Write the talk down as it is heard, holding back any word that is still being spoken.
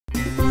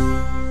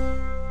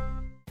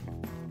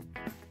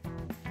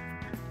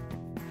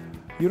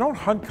You don't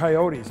hunt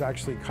coyotes,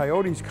 actually.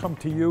 Coyotes come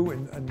to you,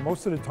 and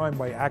most of the time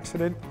by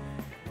accident.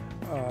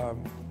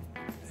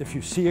 If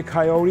you see a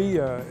coyote,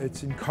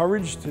 it's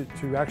encouraged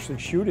to actually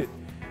shoot it.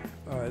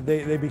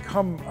 They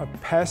become a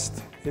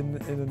pest in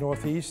the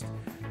Northeast.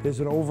 There's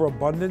an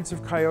overabundance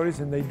of coyotes,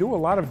 and they do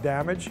a lot of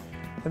damage.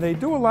 And they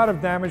do a lot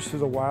of damage to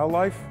the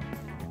wildlife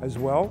as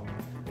well.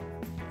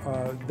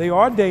 They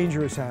are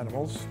dangerous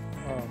animals.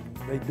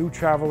 They do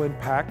travel in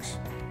packs.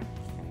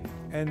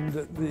 And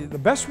the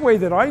best way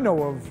that I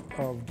know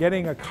of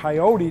getting a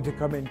coyote to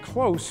come in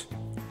close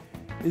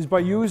is by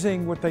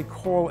using what they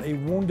call a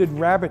wounded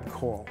rabbit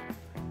call.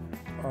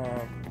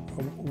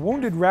 A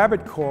wounded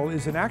rabbit call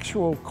is an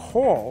actual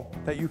call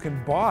that you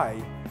can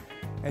buy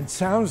and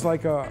sounds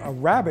like a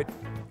rabbit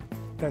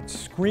that's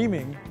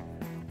screaming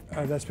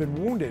that's been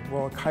wounded.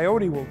 Well, a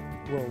coyote will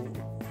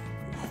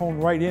hone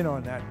right in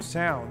on that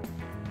sound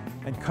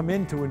and come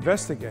in to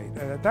investigate.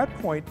 And at that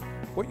point,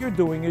 what you're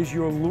doing is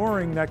you're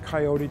luring that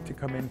coyote to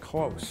come in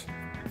close.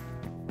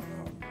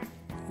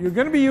 You're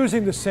going to be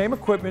using the same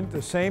equipment,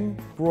 the same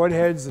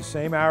broadheads, the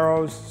same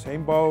arrows, the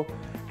same bow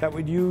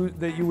that you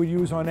would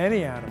use on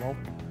any animal.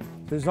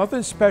 There's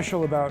nothing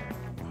special about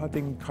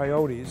hunting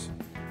coyotes.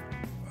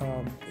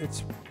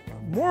 It's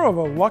more of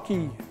a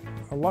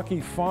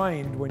lucky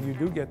find when you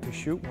do get to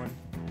shoot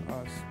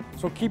one.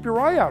 So keep your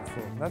eye out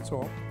for them, that's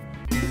all.